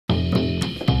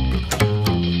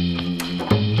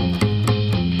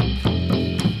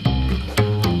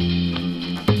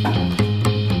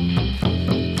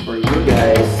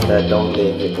don't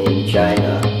live in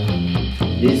China.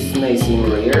 This may seem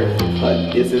rare,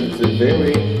 but this is a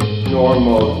very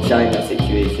normal China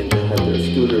situation to have their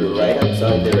scooter right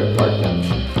outside their apartment.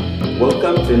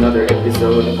 Welcome to another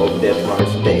episode of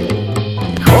DETTMAR's Daily.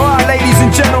 Alright, ladies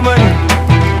and gentlemen,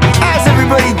 how's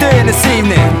everybody doing this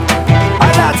evening?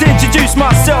 I'd like to introduce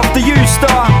myself, the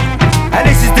U-Star, and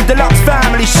this is the Deluxe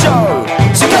Family Show.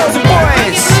 So girls and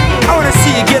boys, I want to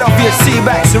see you get off your seat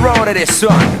backs and roll to this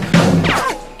one.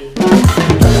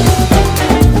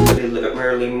 A little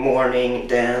early morning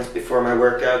dance before my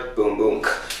workout, boom boom.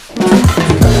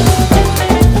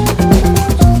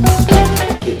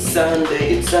 It's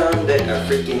Sunday, I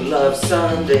freaking love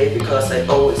Sunday because I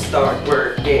always start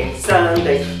working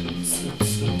Sunday.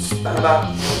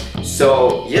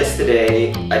 So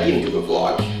yesterday I didn't do a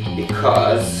vlog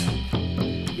because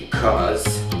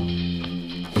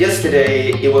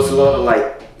yesterday it was a lot of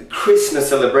like Christmas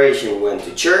celebration. We went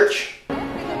to church.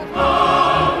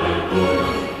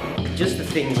 Just the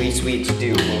thing we Swedes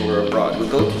do when we're abroad. We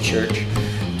go to church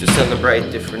to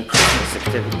celebrate different Christmas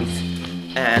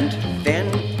activities. And then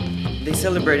they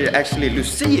celebrated actually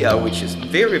Lucia, which is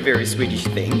very, very Swedish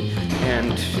thing.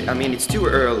 And I mean, it's too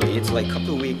early, it's like a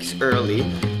couple of weeks early,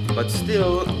 but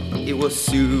still, it was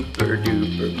super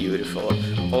duper beautiful.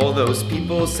 All those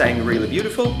people sang really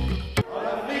beautiful.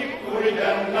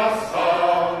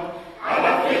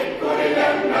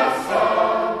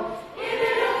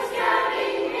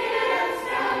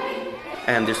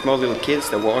 And there's small little kids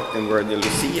that walked and were the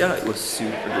Lucia. It was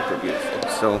super duper beautiful.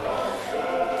 So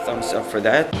thumbs up for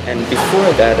that. And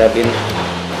before that I've been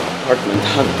apartment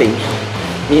hunting.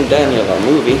 Me and Daniel are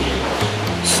moving.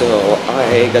 So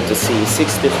I got to see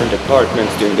 6 different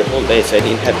apartments during the whole day, so I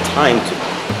didn't have time to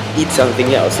eat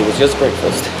something else. It was just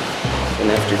breakfast.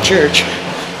 And after church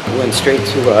we went straight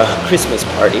to a Christmas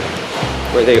party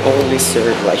where they only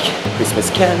serve like Christmas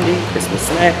candy, Christmas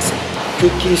snacks,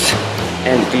 cookies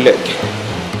and glögg.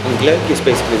 And glögg is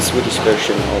basically the Swedish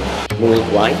version of mulled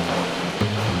wine.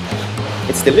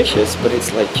 It's delicious, but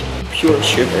it's like pure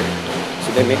sugar.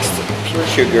 So they mixed pure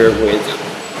sugar with,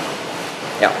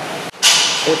 yeah.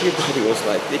 Everybody was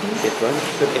like, they didn't get drunk,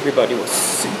 but everybody was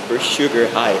super sugar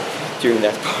high during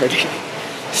that party.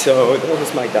 So that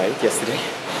was my diet yesterday.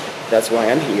 That's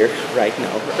why I'm here right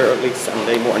now, early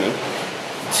Sunday morning,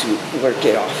 to work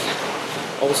it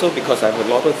off. Also because I have a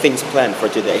lot of things planned for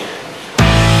today.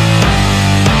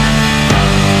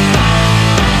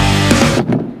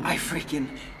 I freaking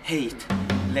hate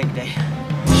leg day.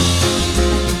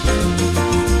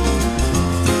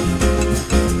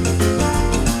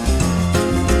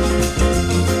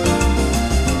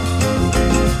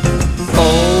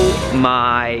 Oh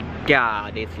my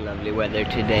god, it's lovely weather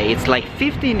today. It's like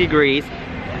 15 degrees.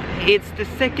 It's the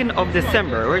 2nd of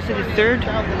December, or is it the 3rd?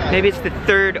 Maybe it's the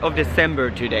 3rd of December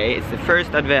today. It's the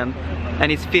first advent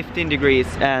and it's 15 degrees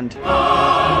and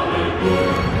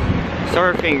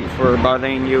sorry for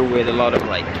bothering you with a lot of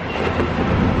like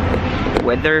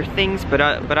weather things, but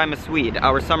I'm a Swede.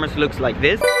 Our summers looks like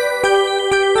this.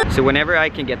 So whenever I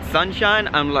can get sunshine,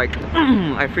 I'm like,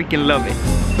 I freaking love it.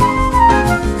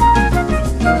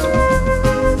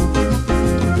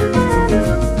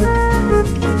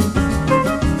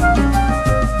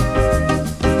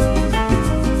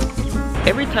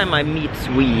 Every time I meet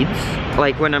Swedes,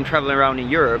 like when I'm traveling around in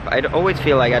Europe, I always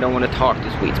feel like I don't want to talk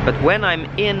to Swedes. But when I'm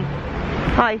in...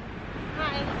 Hi.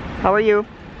 Hi. How are you?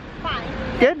 Fine.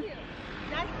 Good?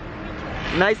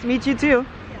 Nice to meet you too.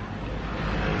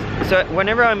 So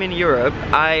whenever I'm in Europe,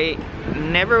 I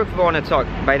never want to talk.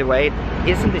 By the way,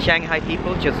 isn't the Shanghai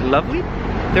people just lovely?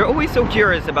 They're always so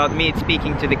curious about me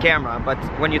speaking to the camera, but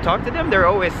when you talk to them, they're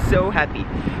always so happy.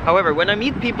 However, when I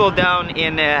meet people down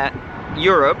in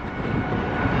Europe,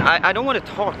 I don't want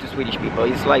to talk to Swedish people.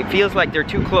 It's like, feels like they're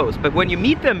too close. But when you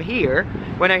meet them here,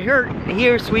 when I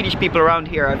hear Swedish people around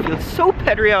here, I feel so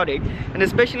patriotic. And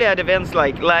especially at events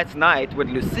like last night with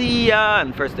Lucia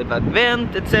and First of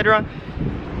Advent, etc.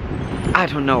 I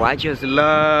don't know, I just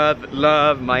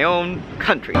love my own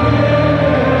country.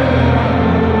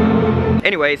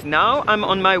 Anyways, now I'm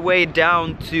on my way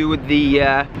down to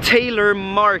the tailor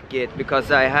market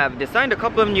because I have designed a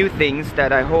couple of new things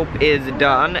that I hope is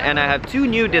done, and I have 2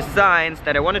 new designs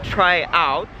that I want to try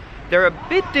out. They're a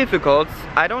bit difficult.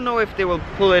 I don't know if they will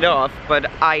pull it off, but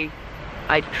I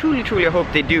truly hope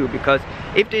they do, because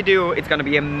if they do, it's gonna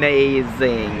be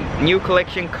amazing. New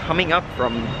collection coming up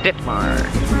from DETTMAR.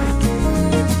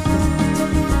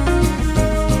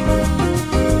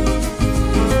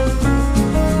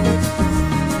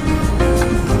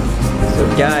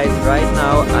 Guys, right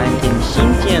now I'm in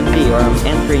Xinjiandi, or I'm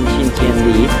entering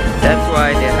Xinjiandi. That's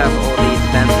why they have all these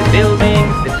fancy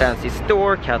buildings, the fancy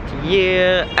store,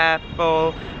 Cartier,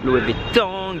 Apple, Louis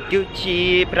Vuitton,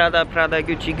 Gucci, Prada,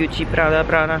 Gucci, Gucci,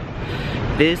 Prada.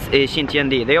 This is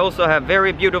Xinjiandi. They also have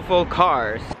very beautiful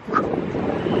cars.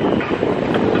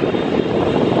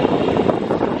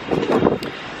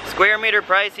 Square meter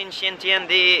price in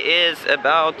Xinjiandi is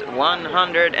about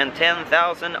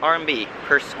 110,000 RMB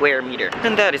per square meter.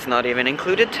 And that is not even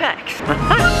included tax.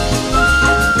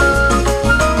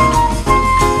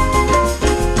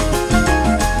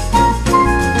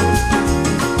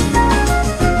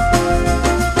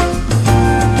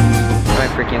 I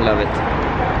freaking love it.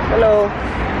 Hello.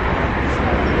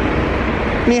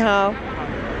 Ni hao.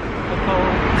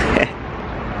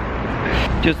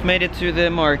 Just made it to the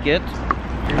market.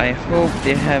 I hope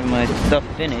they have my stuff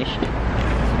finished.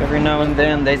 Every now and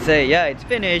then they say, yeah, it's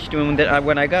finished.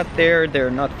 When I got there,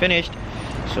 they're not finished.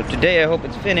 So today I hope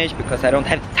it's finished because I don't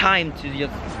have time to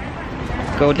just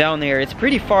go down there. It's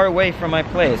pretty far away from my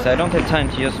place. I don't have time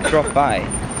to just drop by.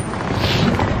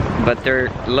 But they're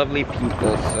lovely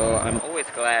people, so I'm always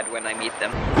glad when I meet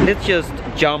them. Let's just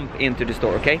jump into the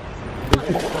store, okay?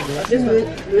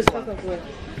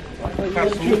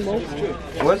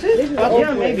 Was it?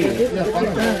 Yeah, maybe.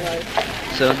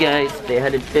 So guys, they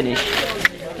had it finished.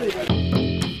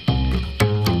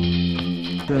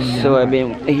 So I've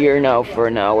been here now for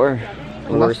an hour.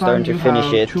 We're starting to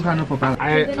finish it.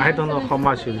 I don't know how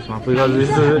much it is because this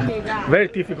is a very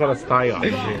difficult style.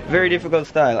 Very difficult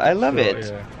style. I love it.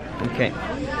 Yeah. Okay.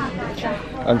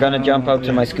 I'm gonna jump out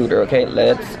to my scooter, okay?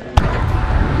 Let's...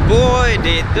 Boy,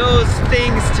 did those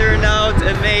things turn out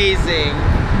amazing.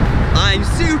 I'm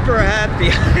super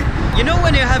happy. You know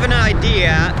when you have an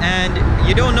idea and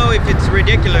you don't know if it's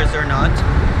ridiculous or not,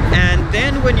 and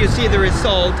then when you see the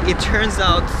result, it turns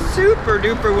out super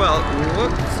duper well.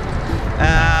 Whoops.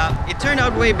 It turned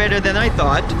out way better than I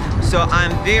thought, so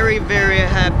I'm very, very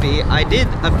happy. I did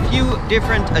a few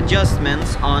different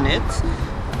adjustments on it.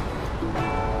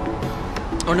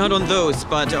 Or not on those,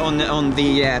 but on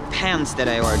the pants that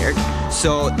I ordered.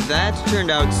 So that turned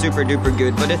out super duper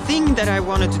good. But the thing that I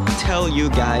wanted to tell you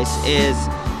guys is,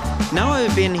 now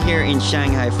I've been here in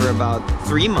Shanghai for about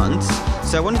 3 months.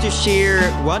 So I wanted to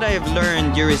share what I have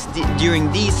learned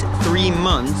during these 3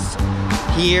 months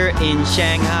here in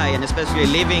Shanghai, and especially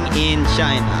living in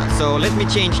China. So let me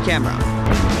change camera.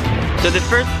 So the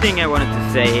first thing I wanted to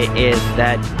say is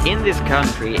that in this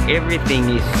country, everything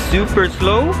is super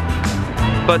slow,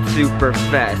 but super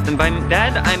fast. And by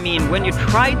that I mean when you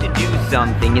try to do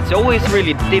something, it's always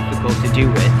really difficult to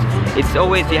do it. It's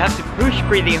always, you have to push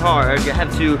pretty hard, you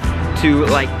have to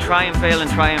like try and fail and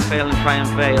try and fail and try and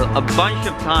fail a bunch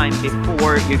of time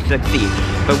before you succeed.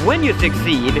 But when you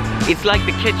succeed, it's like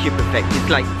the ketchup effect. It's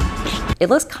like... It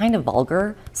looks kind of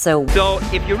vulgar, so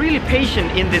if you're really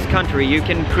patient in this country, you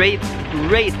can create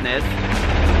greatness.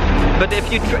 But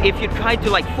if you try to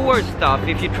like force stuff,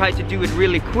 if you try to do it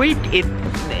really quick, it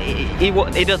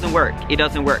doesn't work. It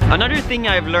doesn't work. Another thing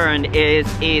I've learned is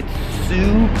it's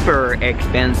super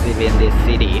expensive in this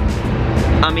city.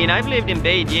 I mean, I've lived in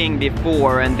Beijing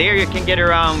before, and there you can get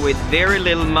around with very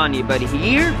little money, but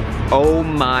here, oh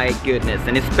my goodness.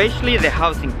 And especially the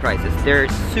housing prices, they're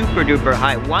super duper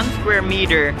high. 1 square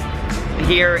meter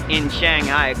here in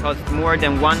Shanghai costs more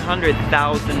than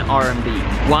 100,000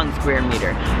 RMB, 1 square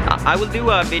meter. I will do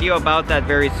a video about that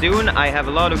very soon. I have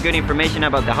a lot of good information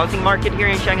about the housing market here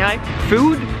in Shanghai.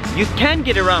 Food, you can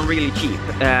get around really cheap.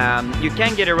 You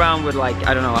can get around with like,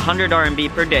 I don't know, 100 RMB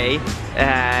per day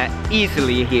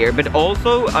easily here. But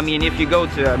also, I mean, if you go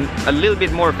to a little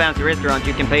bit more fancy restaurant,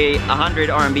 you can pay 100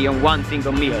 RMB on 1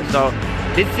 single meal. So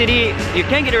this city, you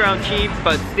can get around cheap,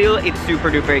 but still it's super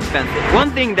duper expensive.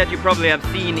 One thing that you probably have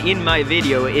seen in my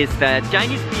video is that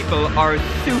Chinese people are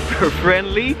super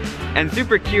friendly and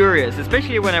super curious,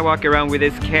 especially when I walk around with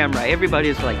this camera.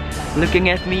 Everybody's like looking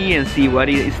at me and see what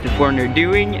is the foreigner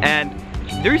doing, and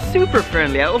they're super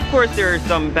friendly. Of course there are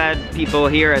some bad people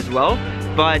here as well,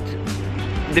 but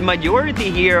the majority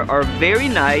here are very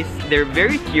nice, they're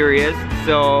very curious,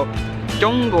 so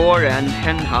中国人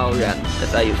很好人,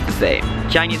 as I used to say.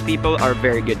 Chinese people are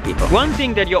very good people. One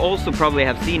thing that you also probably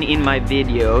have seen in my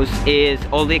videos is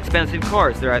all the expensive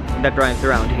cars that drive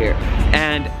around here.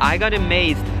 And I got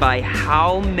amazed by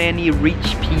how many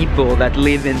rich people that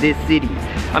live in this city.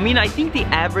 I mean, I think the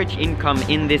average income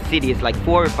in this city is like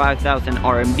 4,000 or 5,000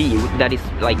 RMB. That is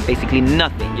like basically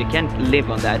nothing. You can't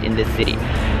live on that in this city.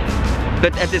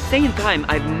 But at the same time,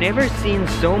 I've never seen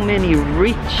so many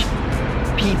rich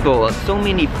people, so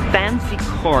many fancy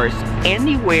cars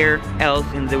anywhere else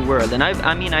in the world. And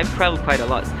I've traveled quite a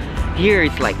lot. Here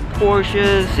it's like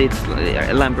Porsches, it's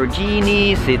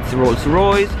Lamborghinis, it's Rolls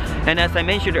Royce, and as I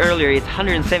mentioned earlier, it's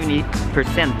 170%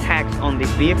 tax on this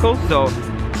vehicle. So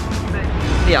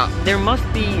yeah, there must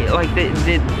be like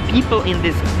the people in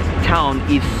this town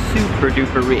is super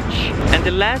duper rich. And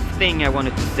the last thing I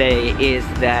wanted to say is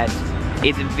that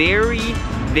it's very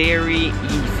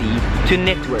easy to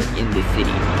network in this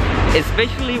city,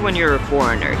 especially when you're a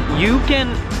foreigner. You can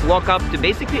walk up to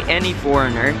basically any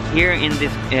foreigner here in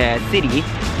this city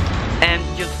and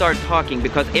just start talking,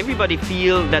 because everybody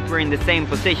feels that we're in the same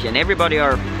position. Everybody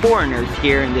are foreigners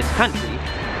here in this country,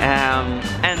 and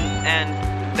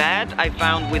that I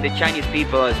found with the Chinese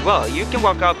people as well. You can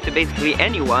walk up to basically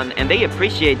anyone and they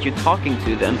appreciate you talking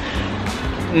to them.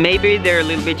 Maybe they're a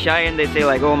little bit shy and they say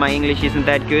like, oh, my English isn't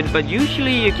that good, but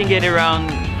usually you can get around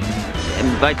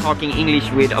by talking English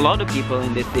with a lot of people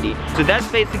in this city. So that's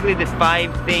basically the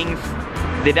 5 things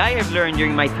that I have learned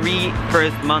during my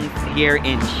first 3 months here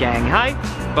in Shanghai.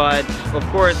 But of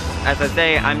course, as I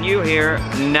say, I'm new here.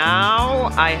 Now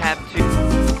I have to...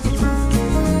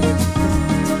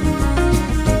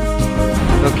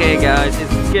 Okay guys,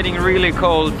 it's getting really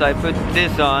cold, so I put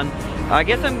this on. I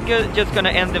guess I'm just gonna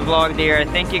end the vlog there.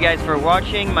 Thank you guys for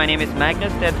watching. My name is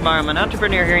Magnus DETTMAR. I'm an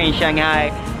entrepreneur here in Shanghai.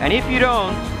 And if you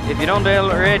don't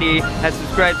already, have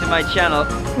subscribed to my channel.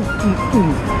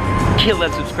 Kill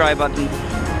that subscribe button.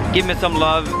 Give me some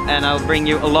love and I'll bring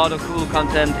you a lot of cool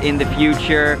content in the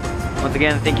future. Once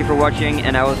again, thank you for watching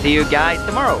and I will see you guys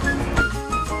tomorrow.